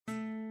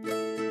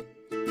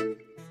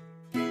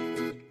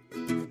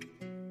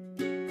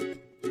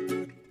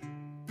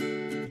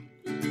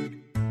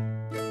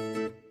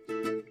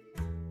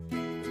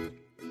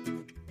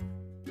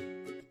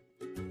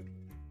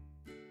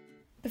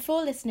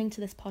Before listening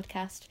to this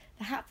podcast,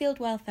 the Hatfield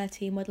Welfare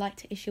Team would like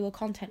to issue a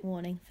content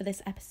warning for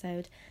this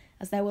episode,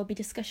 as there will be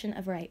discussion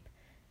of rape.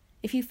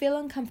 If you feel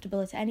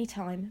uncomfortable at any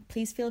time,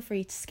 please feel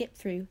free to skip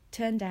through,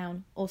 turn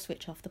down, or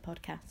switch off the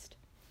podcast.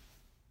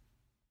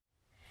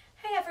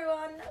 Hey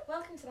everyone,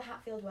 welcome to the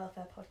Hatfield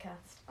Welfare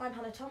Podcast. I'm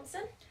Hannah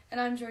Thompson.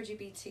 And I'm Georgie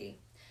BT.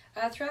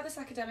 Throughout this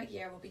academic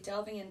year, we'll be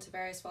delving into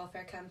various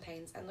welfare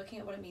campaigns and looking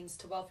at what it means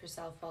to wealth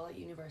yourself while at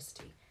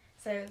university.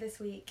 So this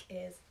week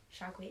is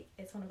Shag Week.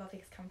 It's one of our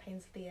biggest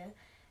campaigns of the year.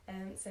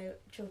 So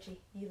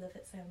Georgie, you love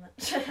it so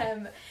much.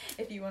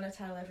 If you want to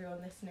tell everyone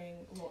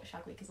listening what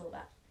Shag Week is all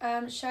about.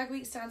 Shag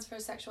Week stands for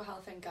Sexual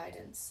Health and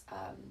Guidance.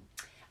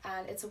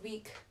 And it's a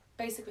week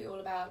basically all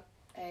about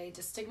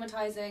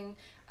destigmatizing,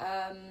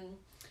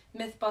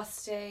 myth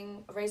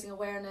busting, raising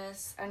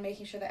awareness, and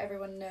making sure that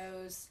everyone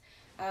knows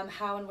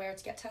how and where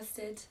to get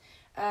tested.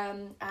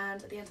 And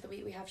at the end of the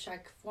week we have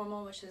Shag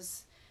Formal, which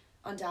is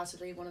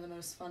undoubtedly one of the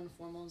most fun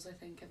formals. I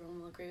think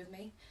everyone will agree with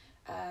me.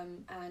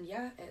 And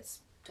yeah, it's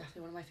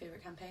definitely one of my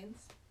favourite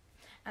campaigns.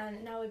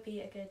 And now would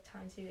be a good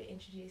time to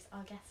introduce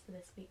our guest for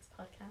this week's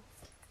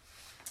podcast.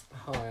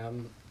 Hi,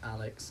 I'm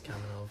Alex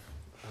Kamenov.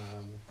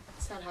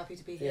 Sound happy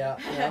to be here.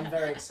 Yeah, I'm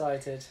very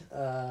excited.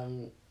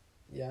 I'm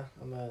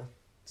a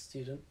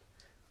student.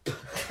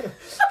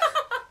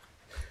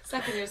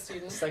 Second year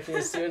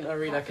student. I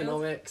read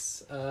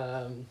economics,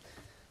 and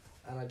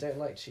I don't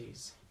like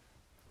cheese.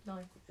 No.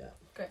 Yeah.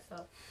 Great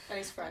stuff. And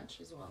he's French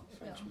as well.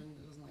 Frenchman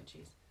doesn't like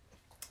cheese.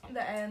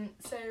 But,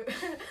 so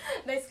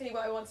basically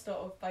what I want to start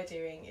off by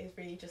doing is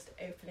really just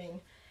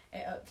opening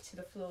it up to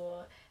the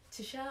floor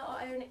to share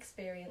our own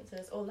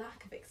experiences or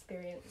lack of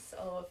experience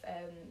of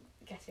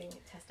getting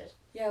tested.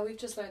 Yeah, we've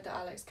just learned that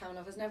Alex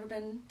Kamenov has never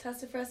been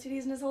tested for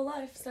STDs in his whole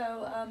life,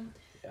 so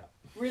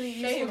really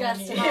useful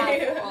guest to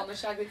have on the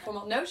Shag Week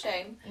formal. No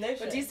shame. We're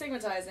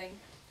destigmatizing,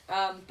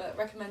 but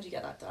recommend you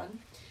get that done.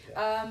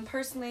 Yeah.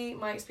 Personally,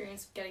 my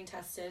experience of getting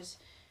tested,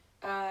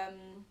 I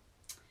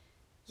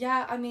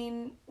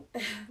mean,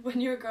 when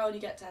you're a girl and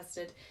you get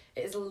tested,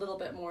 it is a little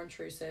bit more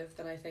intrusive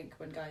than I think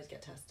when guys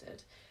get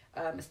tested,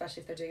 especially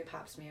if they're doing a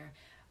pap smear.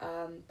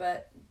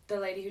 But the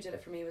lady who did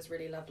it for me was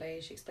really lovely.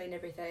 She explained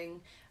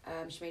everything.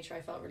 She made sure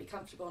I felt really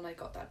comfortable, and I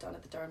got that done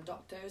at the Durham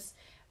doctors.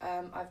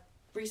 I've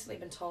recently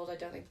been told I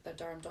don't think that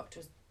the Durham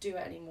doctors do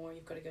it anymore.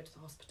 You've got to go to the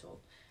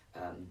hospital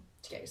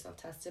to get yourself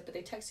tested. But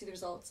they text you the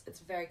results. It's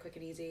very quick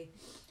and easy.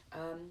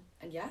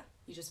 And yeah,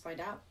 you just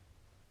find out.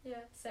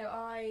 Yeah, so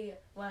I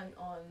went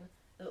on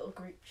a little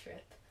group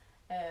trip.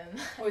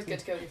 Always good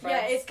to go with your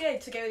friends. Yeah, it's good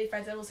to go with your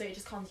friends, and also it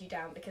just calms you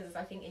down because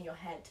I think in your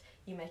head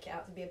you make it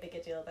out to be a bigger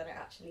deal than it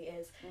actually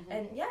is. Mm-hmm.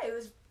 And yeah, it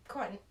was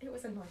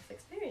a nice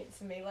experience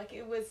for me. Like,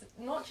 it was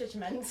not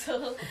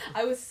judgmental.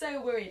 I was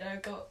so worried. I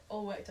got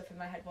all worked up in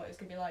my head what it was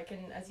going to be like,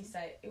 and as you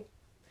say,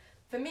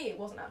 for me it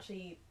wasn't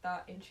actually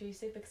that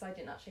intrusive because I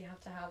didn't actually have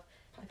to have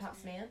a pap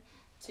smear.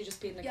 So you just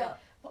peed in a cup?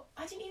 Well,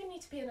 I didn't even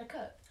need to be in a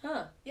cup.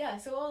 Huh. Yeah,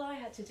 so all I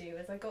had to do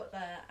was I got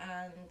there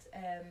and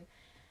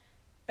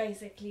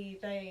basically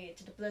they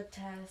did a blood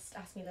test,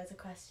 asked me loads of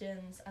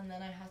questions, and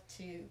then I had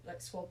to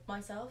swab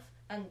myself,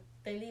 and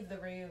they leave the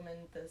room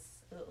and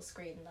there's a little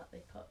screen that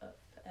they put up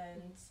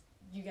and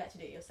you get to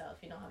do it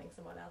yourself. You're not having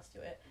someone else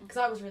do it, because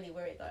I was really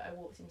worried that I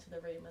walked into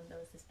the room and there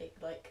was this big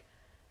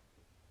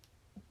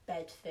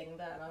bed thing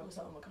there, and I was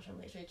like, oh my gosh, I'm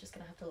literally just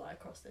gonna have to lie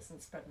across this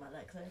and spread my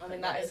legs over. I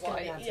mean, that is what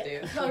I had to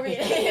do. Oh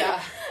really? Yeah.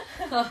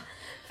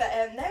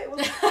 But no, it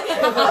wasn't.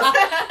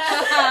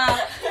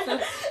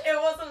 It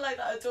wasn't like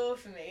that at all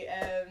for me.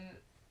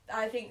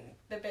 I think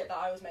the bit that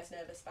I was most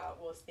nervous about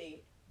was the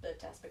blood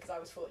test, because I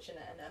was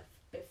fortunate enough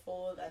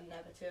before then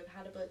never to have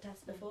had a blood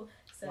test before.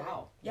 So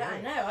wow. Yeah, I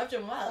know, I've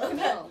done well.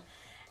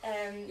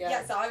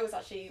 So I was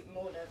actually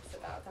more nervous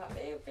about that, but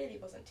it really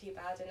wasn't too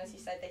bad. And as you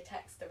said, they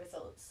text the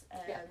results,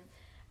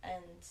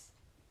 and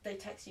they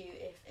text you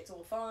if it's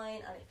all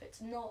fine, and if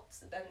it's not,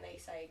 then they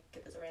say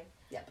give us a ring.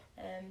 Yep.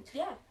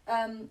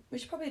 We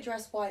should probably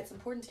address why it's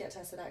important to get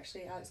tested,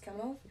 actually, Alex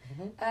Kamenov.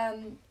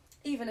 Mm-hmm.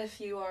 Even if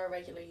you are a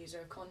regular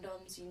user of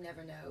condoms, you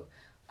never know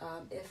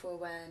if or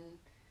when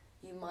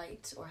you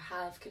might or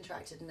have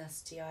contracted an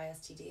STI,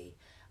 STD,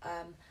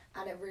 and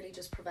it really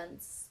just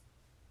prevents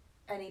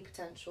any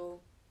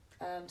potential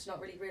to not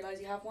really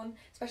realise you have one.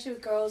 Especially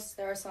with girls,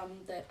 there are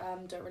some that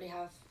don't really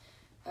have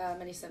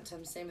any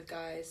symptoms, same with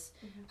guys.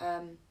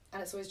 Mm-hmm.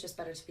 And it's always just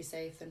better to be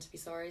safe than to be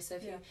sorry. So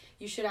if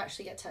you should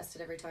actually get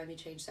tested every time you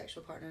change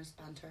sexual partners.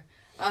 Banter.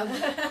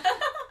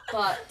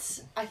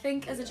 But I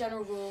think as a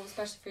general rule,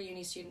 especially for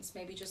uni students,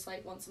 maybe just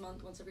once a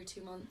month, once every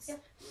 2 months.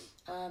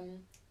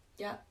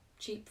 Yeah.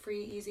 Cheap,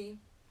 free, easy.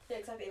 Yeah,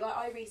 exactly.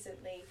 I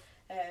recently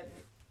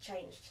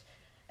changed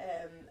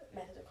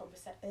method of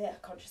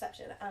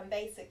contraception, and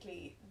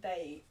basically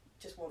they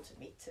just wanted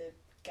me to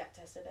get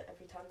tested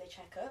every time they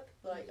check up.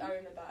 I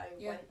remember I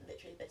went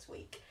literally this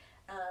week,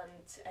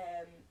 and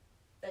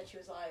then she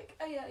was like,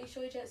 oh yeah, are you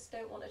sure you just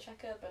don't want to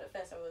check up? And at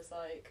first I was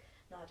like,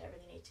 no, I don't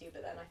really need to,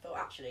 but then I thought,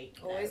 actually,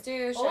 no. Always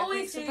do.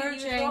 Always do.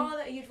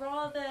 You'd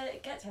rather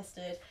get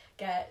tested,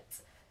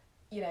 get,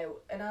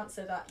 an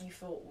answer that you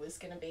thought was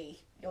going to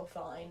be, you're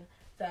fine,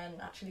 then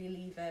actually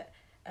leave it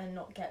and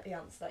not get the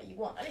answer that you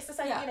want. And it's the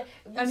same, Yeah. you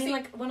know. I mean,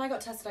 like, when I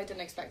got tested, I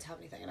didn't expect to have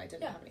anything, and I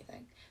didn't Yeah. have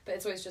anything. But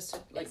it's always just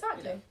to, like,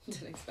 Exactly. you know,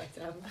 didn't expect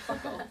to have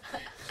fuck off.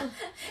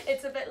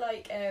 It's a bit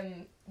like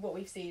what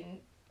we've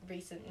seen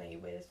recently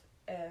with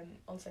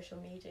on social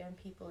media and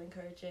people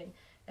encouraging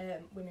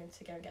women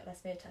to go and get their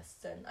smear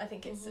tests, and I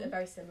think it's a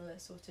very similar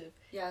sort of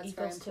Yeah, it's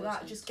very ethos to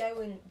important. that. Just go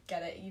and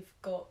get it. You've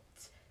got,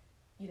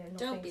 you know, nothing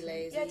Don't be to-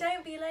 lazy. Yeah,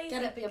 don't be lazy.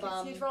 Get it, be a because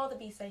bum. you'd rather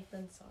be safe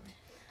than sorry.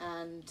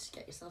 And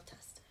get yourself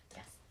tested.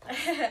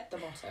 Yes. The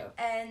motto.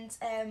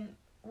 And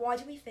why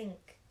do we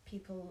think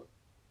people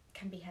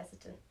can be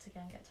hesitant to go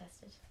and get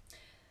tested?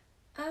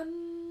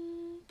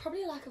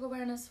 Probably a lack of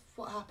awareness of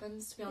what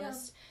happens, to be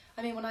honest.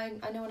 I mean, when I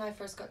know when I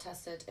first got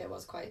tested, it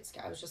was quite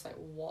scary. I was just like,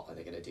 what are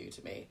they going to do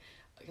to me?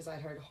 Because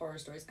I'd heard horror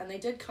stories. And they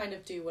did kind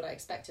of do what I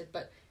expected,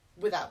 but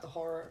without the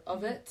horror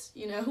of it,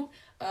 you know?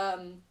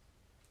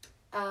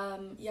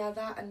 Yeah,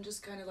 that, and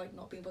just kind of like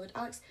not being bothered.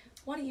 Alex,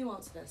 why don't you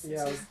answer this?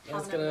 Yeah, Since I was you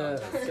haven't gonna, ever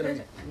gotten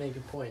tested. make a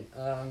point.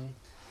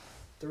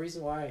 The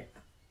reason why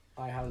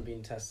I haven't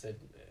been tested,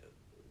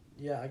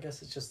 I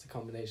guess it's just a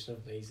combination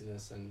of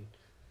laziness and,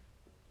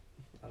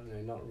 I don't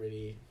know, not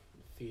really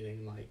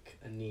feeling like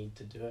a need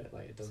to do it.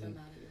 Like, it I'm so doesn't.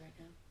 mad at you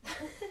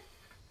right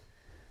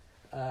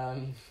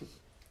now.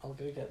 I'll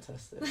go get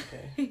tested.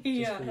 Okay. Just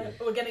Yeah. for you.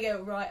 We're gonna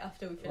go right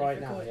after we finish Right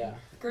now, recording. yeah.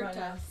 Group Right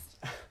now.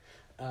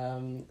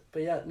 test.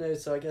 But yeah, no.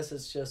 So I guess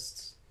it's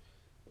just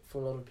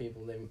for a lot of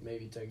people, they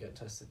maybe don't get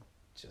tested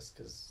just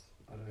because,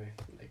 I don't know,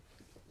 they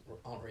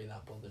aren't really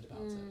that bothered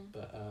about it.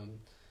 But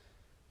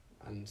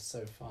and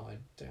so far I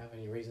don't have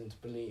any reason to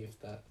believe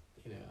that,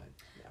 you know,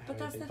 I have But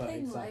that's anything the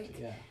thing,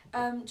 exactly, like,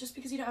 yeah. Just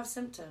because you don't have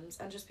symptoms,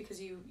 and just because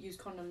you use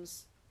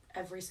condoms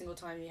every single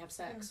time you have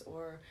sex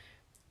or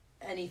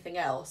anything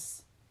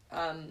else,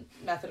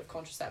 method of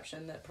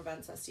contraception that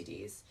prevents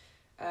STDs,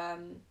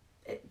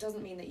 it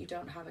doesn't mean that you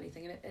don't have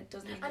anything, and it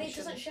doesn't mean And that it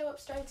doesn't show up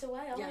straight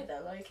away Yeah, either.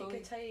 Like fully. it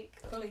could take.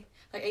 fully,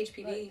 like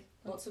HPV. Like-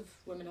 Lots of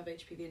women have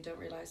HPV and don't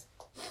realise.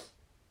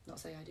 Not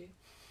saying I do,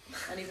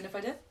 and even if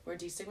I did, we're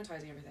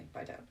destigmatizing everything,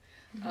 but I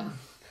don't.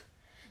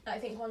 I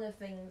think one of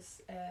the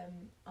things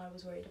I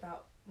was worried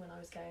about when I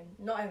was going,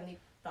 not only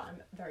that I'm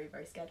very,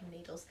 very scared of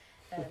needles,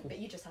 but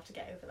you just have to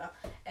get over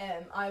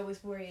that. I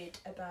was worried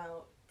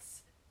about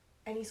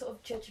any sort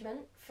of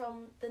judgment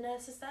from the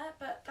nurses there,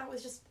 but that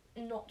was just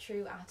not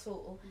true at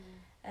all.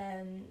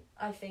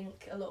 I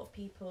think a lot of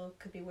people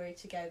could be worried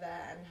to go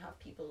there and have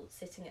people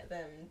sitting at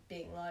them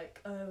being like,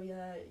 oh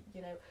yeah,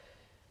 you know,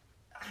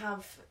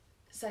 have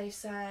safe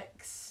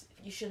sex,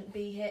 you shouldn't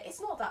be here.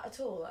 It's not that at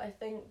all. I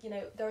think, you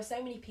know, there are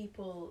so many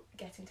people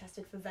getting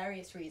tested for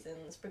various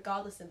reasons,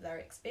 regardless of their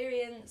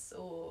experience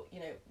or, you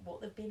know,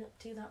 what they've been up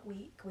to that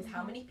week, with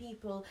how many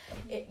people.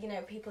 You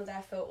know, people are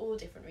there for all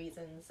different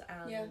reasons,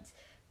 and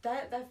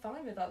they're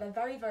fine with that. They're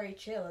very, very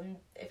chill, and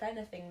if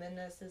anything, the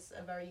nurses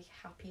are very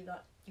happy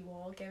that you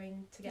are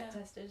going to get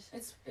tested.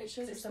 It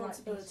shows It's the right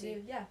thing to responsibility.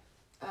 do, yeah.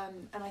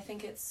 And I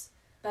think it's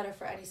better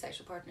for any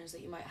sexual partners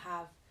that you might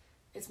have.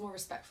 It's more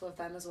respectful of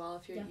them as well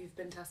if you've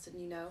been tested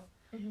and you know.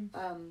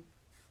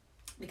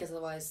 Because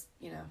otherwise,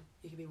 you know,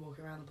 you could be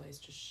walking around the place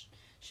just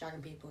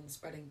shagging people and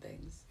spreading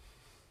things.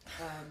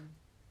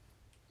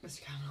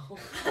 Mr. Cannell.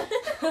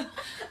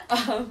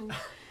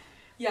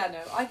 Yeah,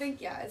 no, I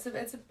think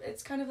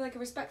it's kind of like a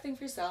respect thing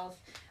for yourself,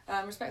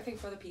 respect thing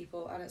for other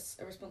people, and it's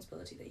a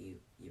responsibility that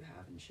you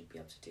have and should be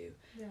able to do.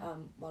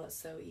 While it's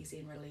so easy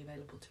and readily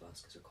available to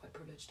us because we're quite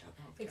privileged to have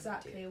the healthcare we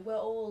Exactly. do. We're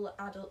all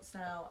adults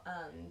now,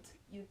 and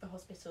the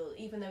hospital,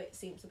 even though it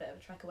seems a bit of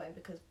a trek away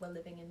because we're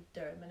living in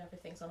Durham and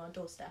everything's on our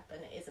doorstep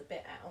and it is a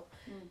bit out,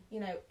 you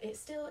know, it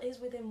still is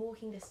within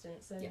walking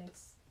distance, and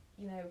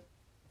you know,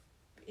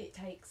 it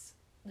takes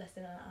less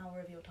than an hour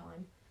of your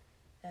time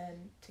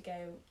to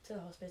go to the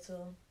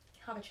hospital,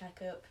 have a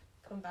checkup,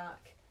 come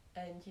back,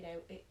 and you know,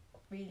 it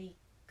really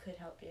could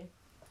help you.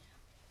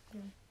 Do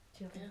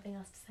you have anything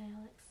else to say,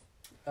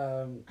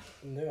 Alex?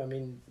 No, I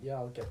mean,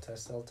 I'll get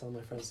tested. I'll tell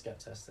my friends to get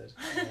tested.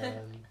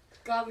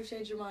 Glad we've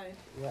changed your mind.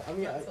 Yeah, I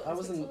mean, That's what I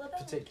this is wasn't all about.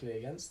 particularly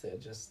against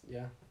it. Just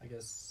I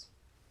guess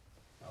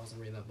I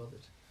wasn't really that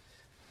bothered.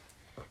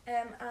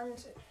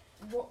 And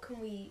what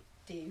can we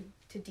do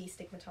to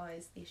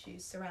destigmatise the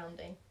issues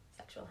surrounding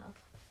sexual health?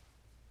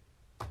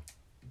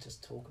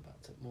 Just talk about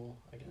it more,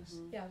 I guess.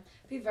 Yeah.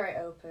 Be very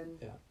open.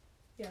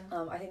 Yeah.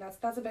 I think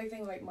that's a big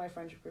thing, like my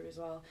friendship group as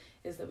well,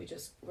 is that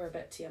we're a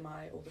bit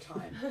TMI all the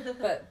time.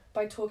 But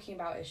by talking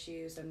about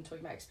issues and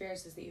talking about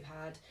experiences that you've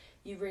had,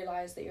 you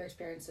realise that your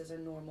experiences are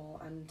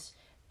normal, and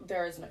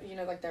there is no, you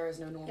know, like there is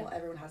no normal. Yeah.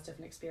 Everyone has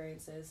different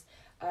experiences.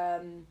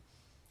 One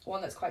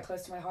that's quite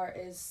close to my heart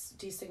is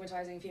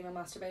destigmatizing female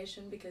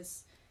masturbation,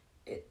 because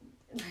it,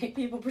 like,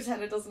 people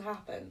pretend it doesn't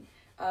happen,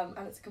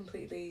 and it's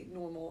completely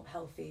normal,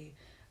 healthy,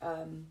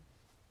 and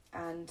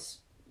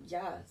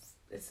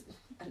it's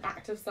an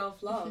act of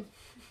self-love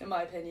in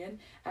my opinion,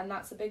 and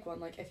that's a big one.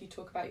 Like, if you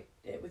talk about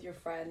it with your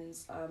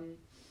friends, I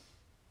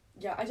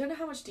don't know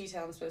how much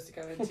detail I'm supposed to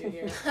go into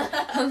here.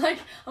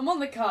 I'm on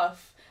the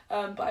cuff,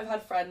 but I've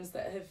had friends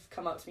that have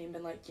come up to me and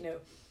been like, you know,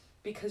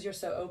 because you're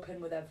so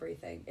open with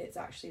everything, it's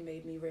actually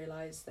made me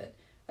realise that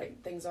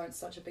like things aren't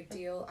such a big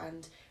deal,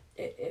 and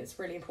it's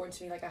really important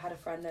to me. Like I had a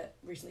friend that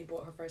recently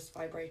bought her first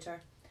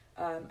vibrator.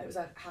 It was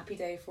a happy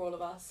day for all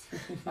of us.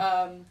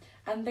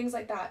 And things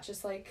like that,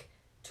 just like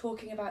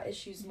talking about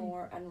issues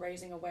more and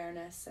raising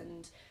awareness,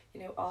 and you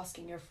know,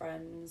 asking your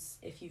friends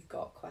if you've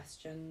got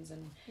questions,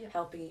 and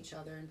helping each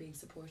other and being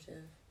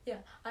supportive. Yeah,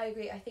 I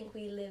agree. I think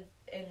we live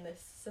in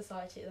this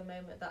society at the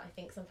moment that I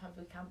think sometimes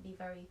we can be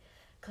very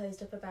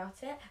closed up about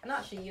it. And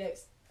actually, you know,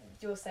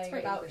 you're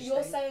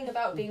saying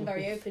about being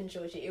very open,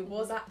 Georgie. It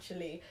was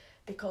actually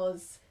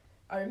because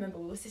I remember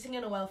we were sitting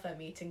in a welfare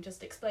meeting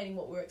just explaining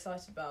what we were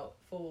excited about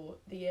for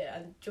the year,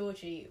 and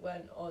Georgie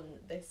went on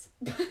this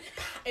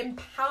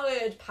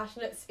empowered,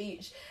 passionate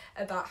speech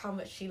about how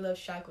much she loves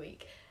Shag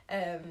Week,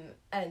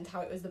 and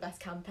how it was the best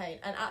campaign.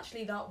 And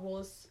actually that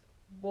was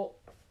what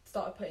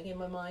started putting in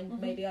my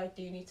mind, maybe I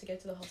do need to go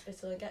to the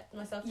hospital and get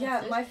myself tested.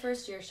 Yeah, my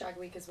first year Shag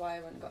Week is why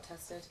I went and got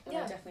tested, and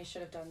I definitely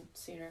should have done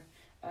sooner.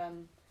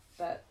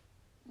 But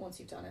once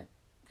you've done it,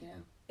 you know.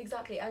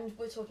 Exactly, and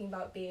we're talking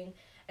about being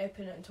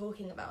open and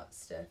talking about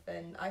stuff,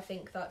 and I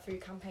think that through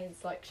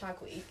campaigns like Shag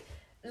Week,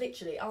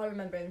 literally, I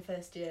remember in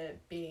first year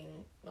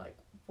being like,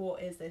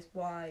 what is this?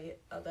 Why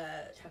are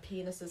there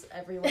penises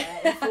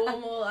everywhere?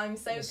 Informal, I'm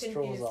so confused.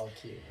 Straws are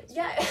cute.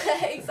 Yeah,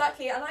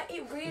 exactly, and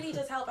it really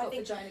does help. I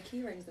think vagina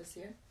key rings this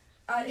year.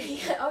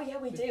 Oh yeah,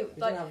 we do.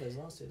 We didn't have those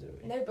last year,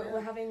 did we? No, but we're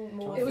having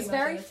more. It was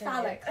very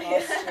phallic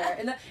last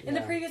year. In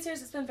the previous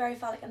years, it's been very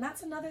phallic, and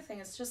that's another thing.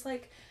 It's just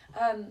like,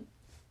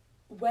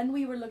 when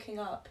we were looking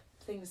up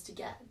things to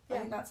get, I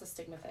think that's a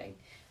stigma thing.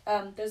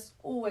 There's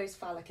always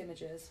phallic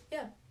images.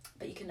 Yeah.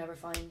 But you can never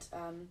find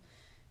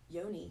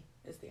yoni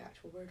is the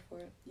actual word for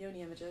it.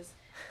 Yoni images.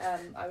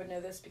 I would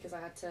know this because I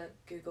had to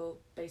Google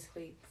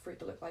basically fruit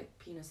that look like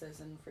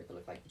penises and fruit that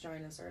look like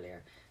vaginas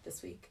earlier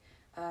this week.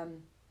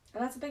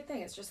 And that's a big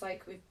thing. It's just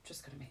like we've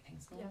just got to make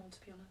things normal, to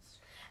be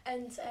honest.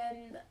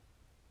 And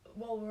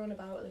while we're on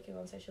about looking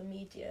on social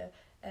media,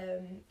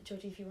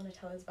 Georgie, if you want to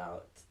tell us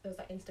about, there's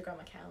that Instagram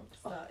account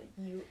that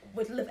you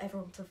would love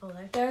everyone to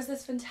follow. There's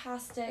this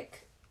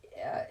fantastic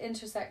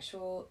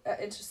intersectional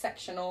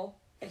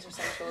as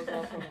well,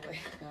 probably.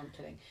 No, I'm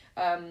kidding.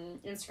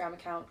 Instagram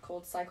account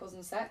called Cycles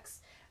and Sex,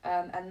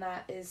 and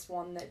that is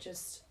one that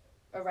just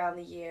around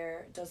the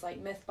year does like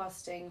myth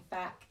busting,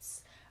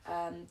 facts,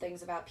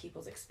 things about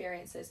people's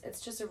experiences.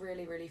 It's just a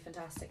really, really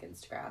fantastic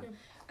Instagram.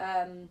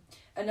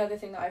 Another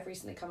thing that I've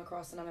recently come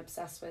across and I'm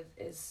obsessed with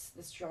is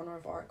this genre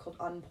of art called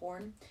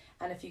unporn.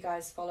 And if you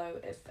guys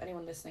if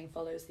anyone listening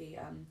follows the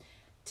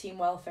Team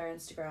Welfare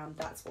Instagram,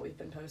 that's what we've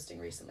been posting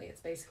recently. It's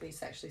basically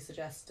sexually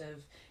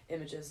suggestive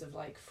images of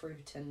like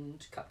fruit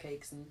and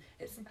cupcakes, and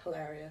it's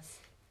hilarious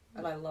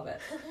and I love it.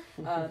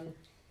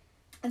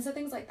 And so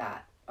things like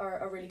that are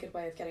a really good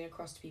way of getting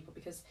across to people,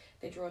 because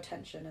they draw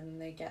attention and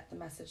they get the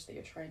message that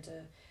you're trying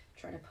to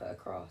put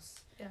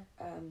across.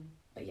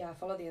 But yeah,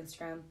 follow the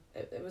Instagram.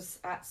 It was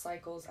at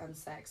Cycles and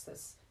Sex.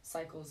 That's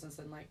cycles as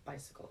in like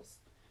bicycles.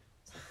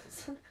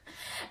 Cycles.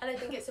 And I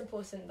think it's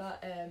important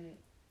that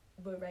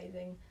we're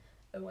raising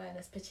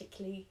awareness,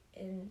 particularly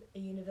in a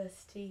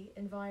university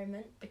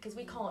environment, because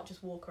we can't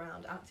just walk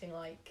around acting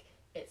like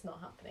it's not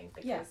happening,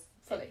 because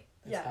fully.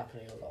 It's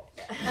happening a lot.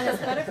 And it's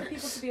better for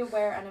people to be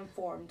aware and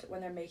informed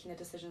when they're making the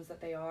decisions that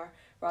they are,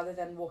 rather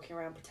than walking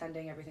around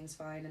pretending everything's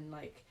fine and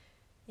like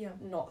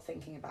not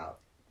thinking about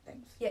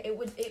things.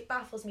 It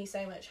baffles me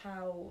so much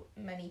how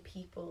many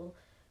people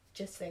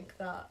just think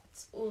that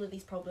all of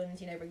these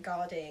problems, you know,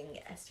 regarding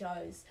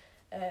STIs,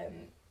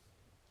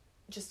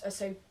 just are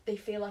so, they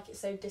feel like it's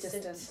so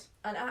distant.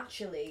 And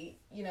actually,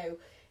 you know,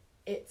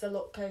 it's a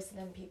lot closer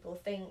than people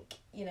think.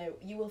 You know,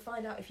 you will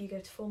find out if you go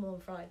to formal on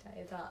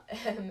Friday that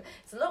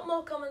it's a lot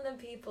more common than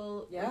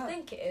people would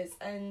think it is,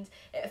 and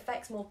it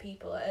affects more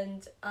people.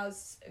 And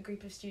as a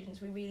group of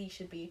students, we really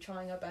should be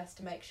trying our best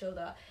to make sure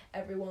that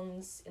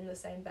everyone's in the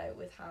same boat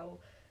with how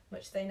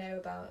much they know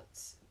about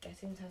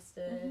getting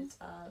tested.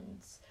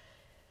 And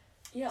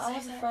I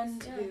have a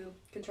friend who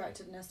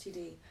contracted an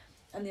STD,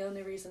 and the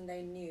only reason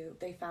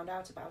they found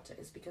out about it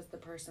is because the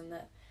person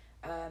that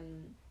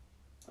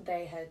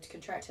they had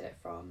contracted it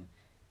from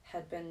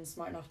had been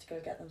smart enough to go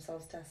get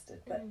themselves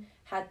tested. But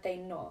had they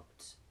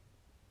not,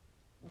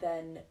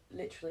 then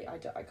literally I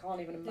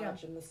can't even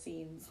imagine the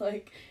scenes.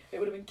 Like, it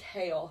would have been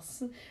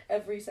chaos.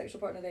 Every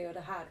sexual partner they would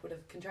have had would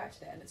have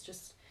contracted it, and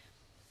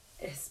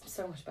it's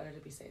so much better to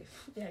be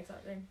safe. Yeah,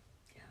 exactly.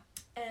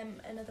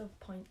 Another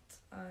point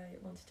I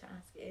wanted to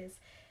ask is,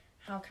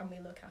 how can we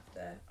look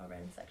after our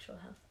own sexual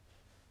health?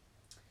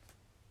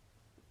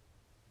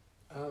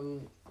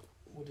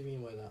 What do you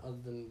mean by that, other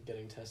than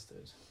getting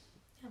tested?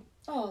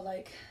 Oh,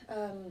 like,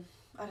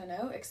 I don't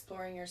know,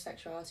 exploring your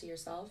sexuality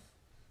yourself.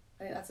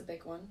 I think that's a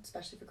big one,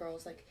 especially for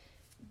girls. Like,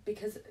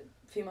 because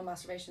female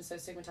masturbation is so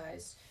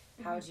stigmatized,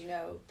 how do you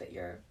know that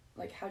you're,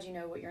 like, how do you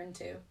know what you're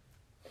into?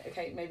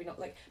 Okay, maybe not,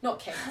 like, not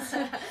kinks,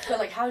 but,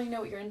 like, how do you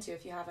know what you're into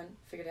if you haven't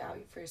figured it out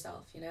for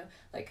yourself, you know?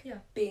 Like,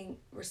 being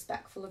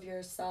respectful of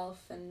yourself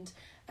and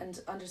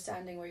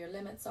understanding where your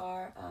limits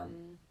are,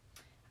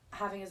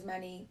 having as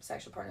many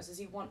sexual partners as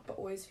you want, but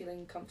always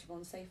feeling comfortable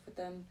and safe with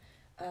them,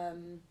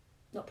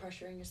 not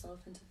pressuring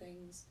yourself into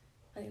things.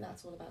 I think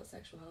that's all about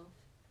sexual health.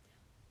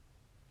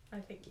 I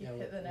think you Yeah,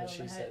 hit the what nail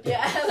she on the head. said.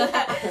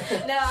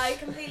 Yeah. No, I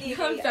completely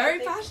agree. I'm very I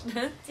think-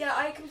 passionate. Yeah,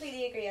 I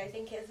completely agree. I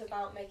think it's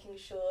about making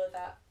sure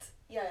that,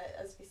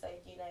 as we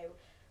said, you know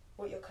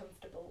what you're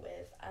comfortable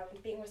with,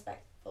 and being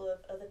respectful of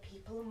other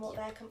people and what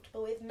they're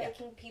comfortable with,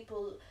 making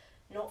people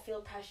not feel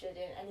pressured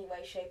in any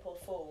way, shape or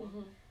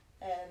form,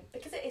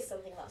 because it is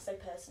something that's so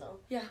personal.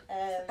 Yeah.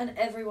 And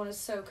everyone is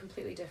so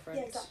completely different.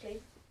 Yeah,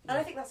 exactly. And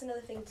I think that's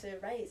another thing to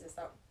raise, is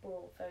that we're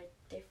all very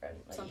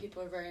different. Like, Some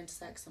people are very into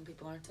sex, some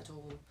people aren't at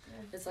all.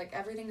 Yeah. It's like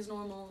everything's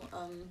normal.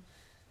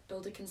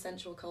 Build a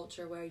consensual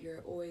culture where you're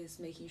always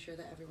making sure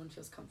that everyone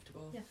feels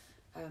comfortable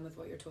with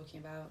what you're talking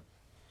about.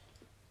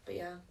 But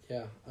yeah.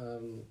 Yeah,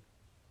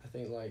 I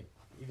think like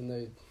even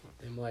though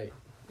they might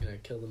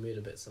kill the mood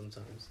a bit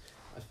sometimes,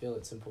 I feel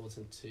it's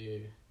important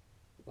to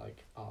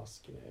like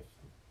ask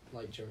if,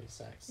 like during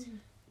sex,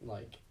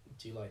 like,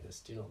 do you like this?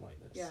 Do you not like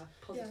this? Yeah,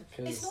 positive.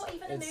 Yeah. It's not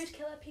even a it's- mood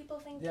killer. People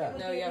think Yeah. it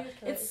would No, be yeah. a mood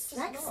killer. It's just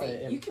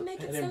sexy. not. You can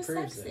make it so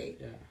improves sexy. It,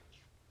 yeah.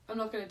 I'm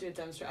not going to do a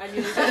demonstration. I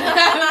nearly did a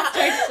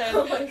demonstration.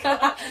 Oh my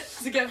God.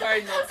 To get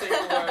very naughty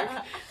at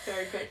work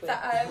very quickly.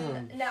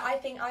 No, I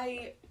think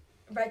I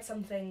read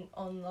something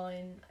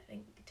online, I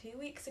think 2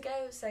 weeks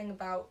ago, saying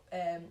about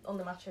on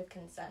the matter of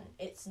consent,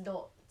 it's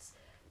not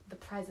the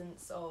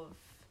presence of...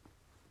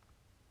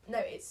 No,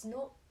 it's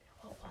not...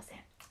 What was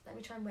it? Let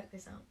me try and work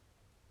this out.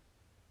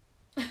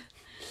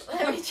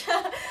 Let me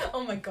try...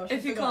 Oh my gosh,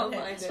 If I you forgot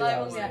can't find it, don't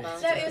No, worry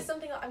about no, it. it was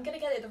something... I'm going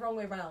to get it the wrong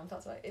way round,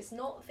 that's right. It's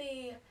not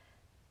the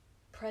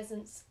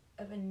presence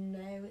of a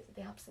no, it's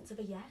the absence of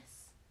a yes.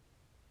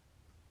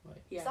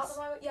 Yes. Is that the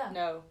right way? Yeah.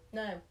 No.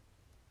 No.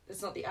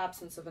 It's not the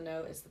absence of a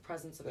no, it's the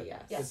presence of a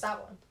yes. Yes,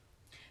 that one.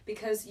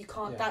 Because you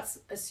can't, Yeah. that's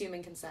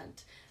assuming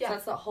consent. Yeah. So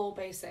that's the whole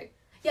basic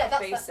Yeah,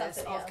 basis that's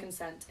it, of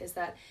consent, is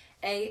that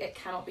A, it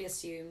cannot be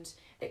assumed,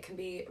 it can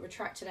be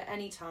retracted at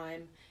any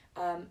time,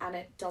 and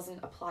it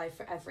doesn't apply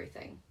for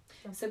everything.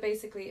 Sure. So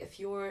basically, if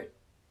you're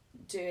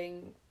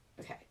doing,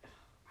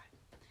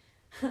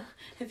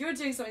 if you're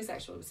doing something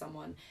sexual with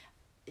someone,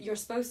 you're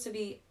supposed to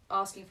be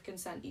asking for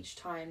consent each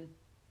time,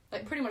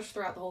 like pretty much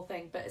throughout the whole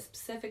thing, but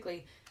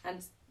specifically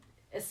and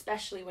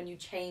especially when you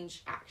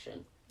change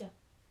action.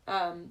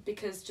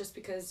 Because just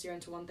because you're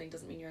into one thing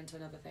doesn't mean you're into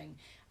another thing,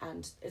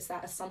 and it's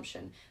that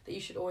assumption that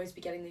you should always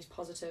be getting these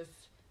positive,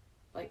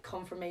 like,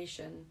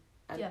 confirmation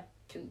and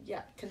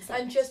consent.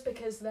 And just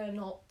because they're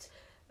not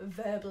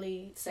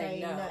verbally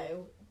Saying saying no.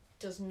 no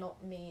does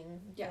not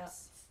mean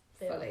Yes,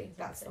 that's fully,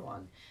 that's the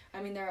one.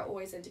 I mean, there are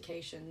always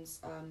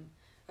indications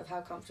of how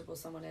comfortable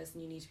someone is,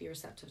 and you need to be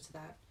receptive to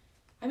that.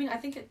 I mean, I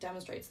think it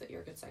demonstrates that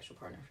you're a good sexual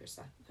partner if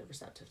you're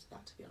receptive to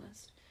that, to be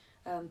honest.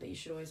 But you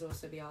should always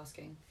also be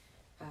asking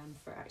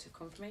for active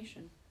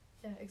confirmation.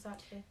 Yeah,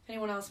 exactly. If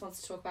anyone else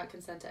wants to talk about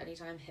consent at any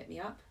time, hit me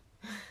up.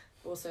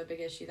 Also a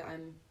big issue that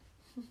I'm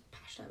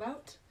passionate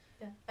about.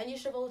 Yeah, and you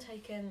should have all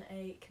taken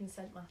a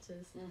consent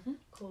matters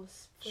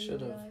course for your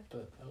Should have, life,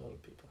 but a lot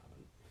of people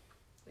haven't,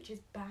 which is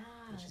bad.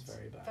 which is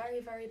very bad.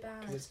 Very, very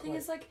bad. 'Cause it's The thing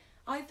is, like,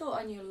 I thought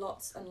I knew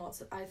lots and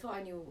lots of... I thought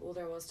I knew all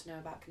there was to know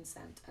about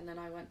consent, and then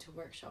I went to a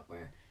workshop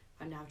where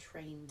I'm now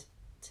trained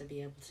to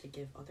be able to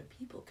give other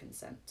people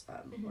consent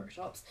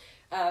workshops.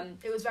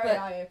 It was very but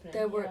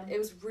eye-opening. It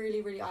was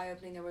really, really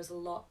eye-opening. There was a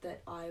lot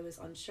that I was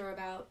unsure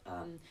about,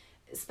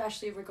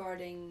 especially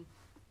regarding,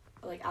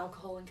 like,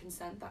 alcohol and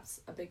consent.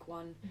 That's a big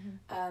one.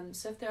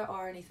 So if there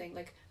are anything,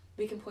 like,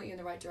 we can point you in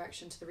the right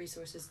direction to the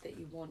resources that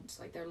you want.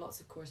 Like, there are lots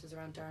of courses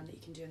around Durham that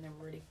you can do, and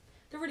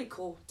they're really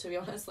cool, to be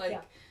honest. Like,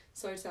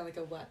 sorry to sound like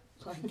a wet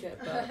blanket,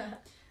 but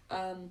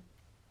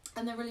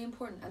and they're really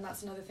important. And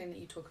that's another thing that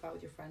you talk about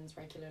with your friends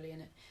regularly,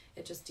 and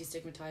it just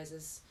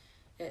destigmatizes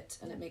it,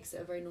 and it makes it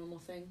a very normal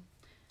thing.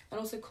 And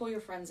also call your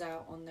friends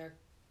out on their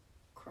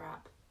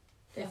crap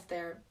if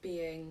they're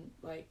being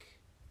like,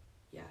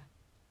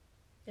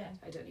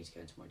 I don't need to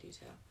go into more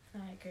detail.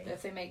 I agree. But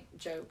if they make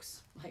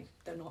jokes, like,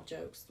 they're not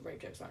jokes. The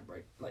rape jokes aren't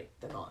rape, like,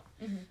 they're not.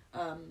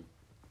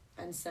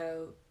 And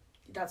so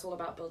that's all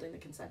about building the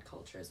consent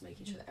culture, is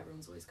making sure that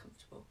everyone's always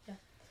comfortable.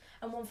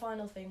 And one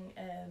final thing,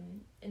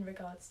 in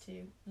regards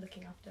to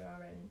looking after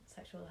our own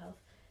sexual health,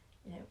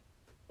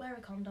 wear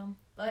a condom.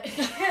 Like,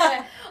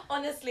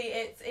 honestly,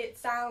 it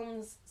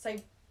sounds so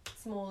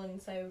small and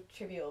so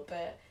trivial,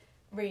 but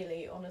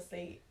really,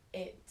 honestly,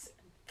 it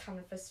kind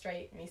of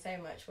frustrates me so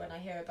much when I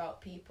hear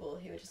about people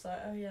who are just like,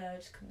 oh yeah, I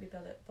just couldn't be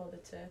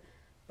bothered to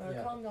wear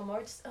a condom, or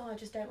I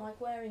just don't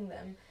like wearing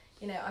them.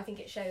 I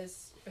think it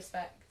shows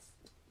respect.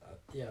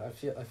 I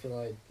feel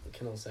I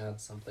can also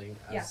add something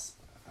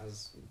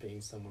as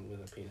being someone with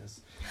a penis.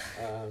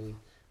 I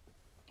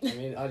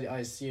mean, I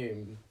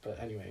assume, but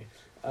anyway.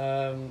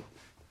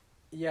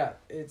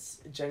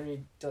 It's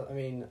generally... I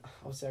mean,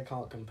 obviously I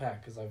can't compare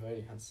because I've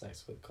only had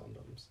sex with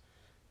condoms.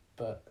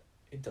 But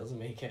it doesn't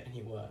make it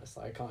any worse.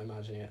 Like, I can't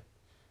imagine it,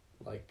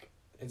 like...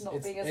 It's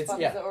being as it's,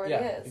 fun as it already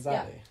is.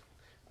 Exactly.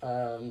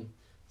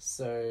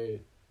 So,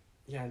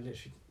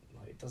 literally,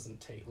 like it doesn't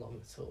take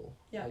long at all.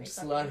 Yeah, like, just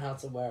exactly. learn how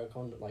to wear a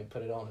condom, like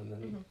put it on, and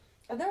then Mhm.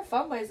 And there are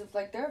fun ways of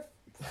like there are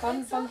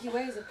fun funky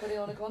ways of putting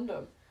on a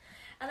condom.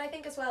 And I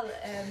think as well, no,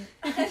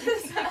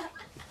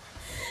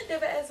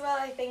 but as well,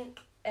 I think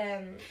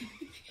the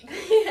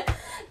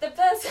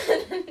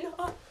person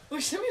not.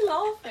 We should be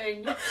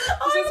laughing. I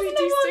Supposed to be don't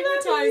know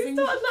what destigmatising. laughing,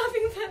 start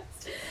laughing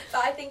first.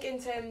 But I think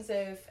in terms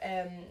of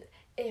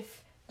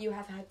if you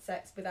have had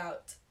sex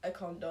without a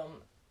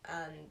condom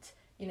and,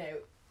 you know,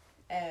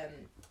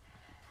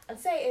 and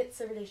say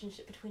it's a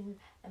relationship between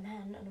a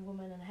man and a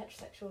woman and a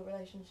heterosexual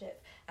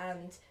relationship,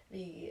 and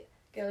the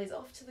girl is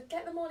off to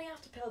get the morning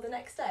after pill the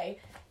next day,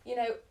 you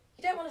know,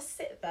 you don't want to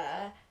sit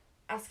there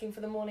asking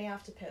for the morning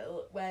after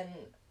pill when,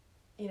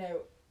 you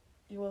know,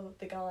 you're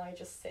the guy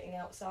just sitting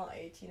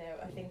outside, you know.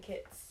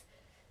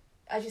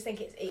 I just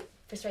think it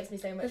frustrates me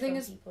so much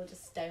when people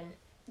just don't.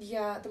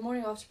 Yeah, the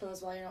morning after pill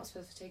as well, you're not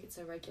supposed to take it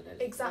so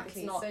regularly.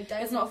 Exactly. Like,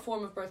 it's not a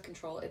form of birth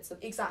control, it's a...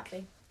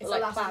 Exactly. It's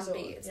like a last plan resort.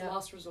 B, it's a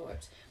last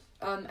resort.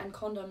 And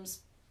condoms,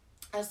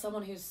 as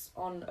someone who's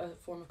on a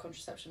form of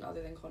contraception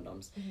other than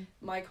condoms,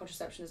 my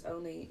contraception is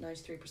only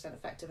 93%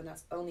 effective, and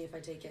that's only if I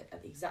take it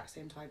at the exact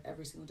same time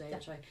every single day,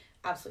 which I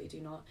absolutely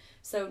do not.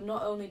 So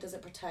not only does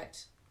it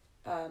protect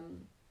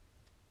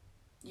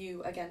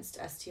you against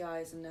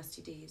STIs and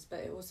STDs, but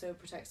it also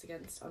protects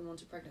against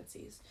unwanted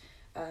pregnancies.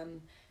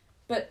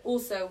 But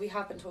also, we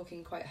have been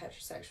talking quite a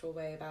heterosexual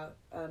way about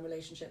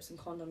relationships and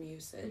condom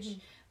usage.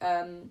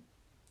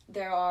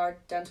 There are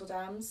dental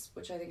dams,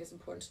 which I think is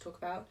important to talk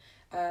about.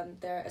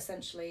 They're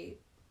essentially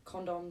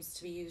condoms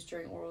to be used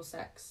during oral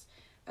sex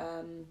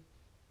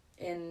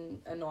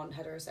in a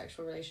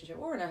non-heterosexual relationship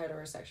or in a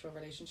heterosexual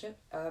relationship.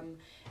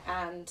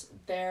 And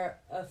they're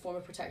a form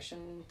of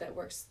protection that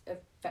works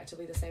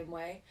effectively the same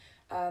way.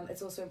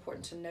 It's also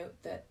important to note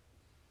that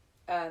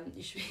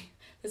you should be...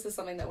 This is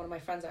something that one of my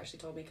friends actually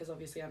told me, because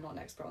obviously I'm not an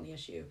expert on the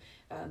issue,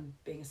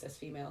 being a cis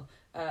female.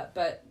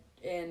 But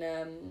in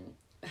a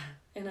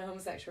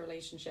homosexual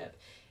relationship,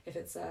 if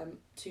it's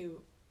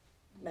two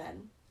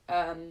men,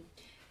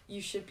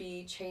 you should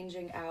be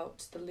changing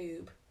out the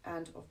lube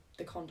and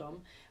the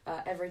condom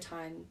every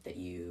time that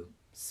you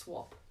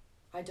swap.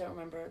 I don't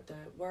remember the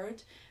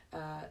word.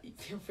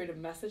 Feel free to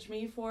message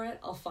me for it.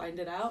 I'll find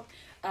it out.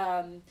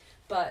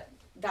 But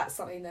that's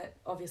something that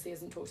obviously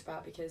isn't talked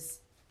about because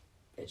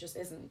it just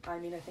isn't. I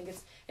mean, I think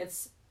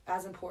it's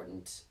as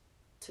important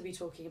to be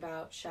talking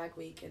about Shag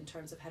Week in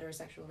terms of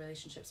heterosexual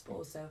relationships, but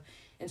also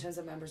in terms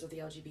of members of the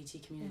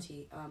LGBT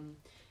community,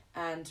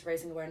 and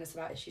raising awareness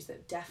about issues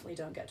that definitely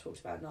don't get talked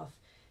about enough.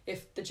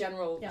 If the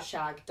general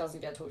shag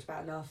doesn't get talked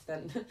about enough,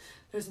 then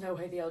there's no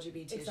way the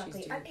LGBT issues do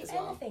as well. If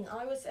anything,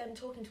 I was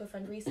talking to a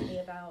friend recently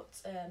about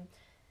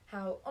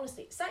how,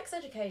 honestly, sex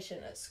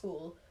education at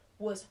school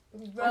was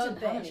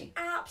rubbish.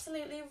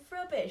 Absolutely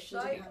rubbish.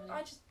 Like,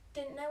 I just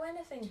didn't know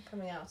anything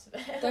coming out of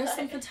it. There's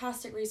some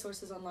fantastic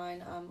resources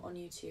online on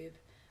YouTube,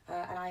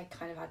 and I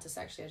kind of had to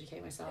sexually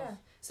educate myself. Yeah.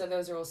 So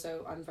those are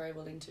also, I'm very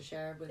willing to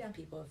share with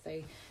people if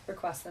they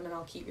request them, and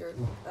I'll keep your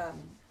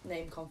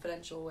name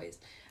confidential always.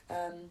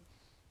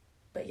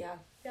 But yeah.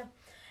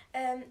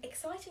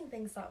 Exciting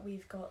things that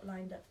we've got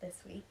lined up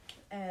this week.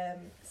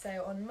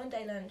 So on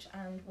Monday lunch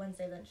and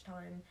Wednesday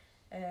lunchtime,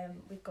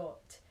 we've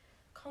got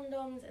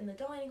condoms in the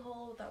dining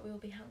hall that we will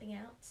be handing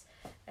out.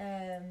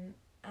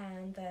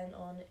 And then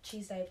on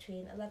Tuesday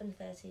between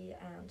 11:30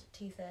 and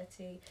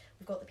 2:30,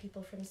 we've got the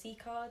people from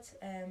C-Card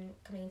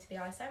coming into the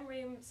ISM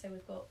room. So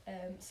we've got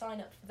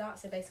sign up for that.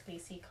 So basically,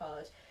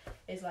 C-Card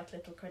is like a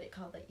little credit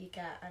card that you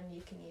get, and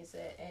you can use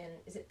it in,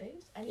 is it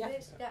Boots? Any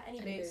Boots? Yeah, any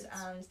Boots,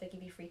 and they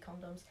give you free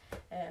condoms,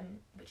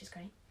 which is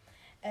great.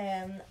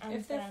 And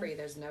if they're free,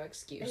 there's no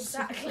excuse.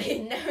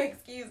 Exactly, no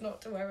excuse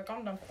not to wear a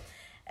condom.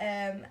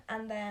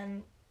 And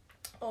then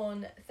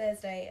on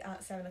Thursday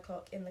at 7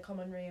 o'clock in the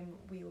common room,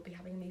 we will be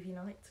having a movie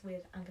night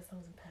with Angus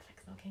Thongs and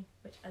Perfect Snogging,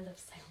 which I love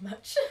so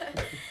much.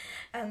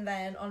 And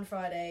then on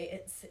Friday,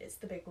 it's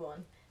the big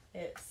one.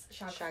 It's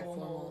Shag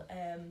Formal,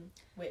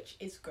 which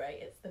is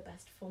great. It's the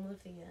best formal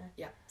of the year.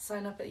 Yeah,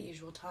 sign up at the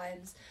usual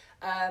times.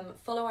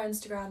 Follow our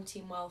Instagram,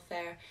 Team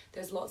Welfare.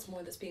 There's lots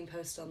more that's being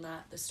posted on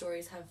that. The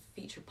stories have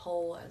featured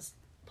polls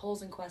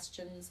and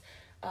questions.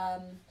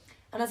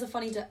 And as a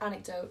funny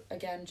anecdote,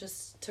 again,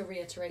 just to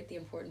reiterate the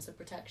importance of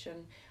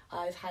protection,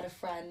 I've had a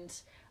friend,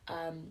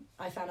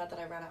 I found out that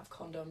I ran out of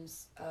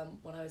condoms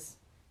when I was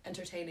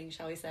entertaining,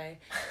 shall we say,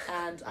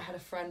 and I had a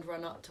friend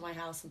run up to my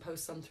house and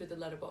post some through the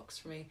letterbox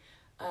for me.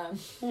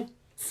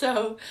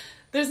 So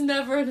there's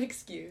never an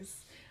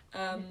excuse.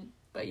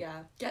 But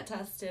yeah, get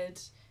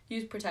tested,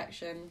 use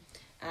protection,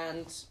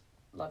 and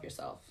love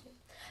yourself.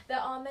 There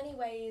are many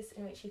ways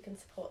in which you can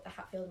support the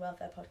Hatfield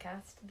Welfare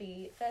Podcast.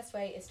 The first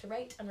way is to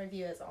rate and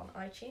review us on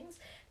iTunes.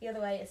 The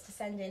other way is to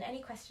send in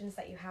any questions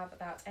that you have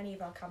about any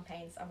of our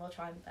campaigns, and we'll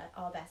try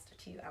our best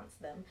to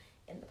answer them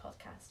in the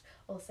podcast.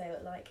 Also,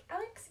 like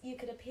Alex, you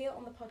could appear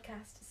on the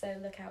podcast, so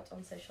look out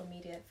on social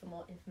media for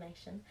more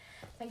information.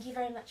 Thank you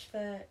very much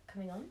for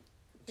coming on.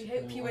 We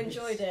hope you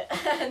enjoyed it.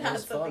 It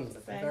was fun,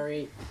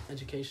 very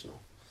educational.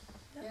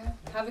 No, Yeah.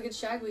 Have a good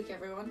shag week,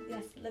 everyone.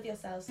 Yes, live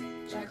yourselves.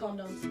 Wear Shag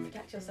condoms.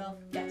 Protect yourself.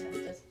 Get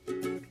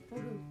tested.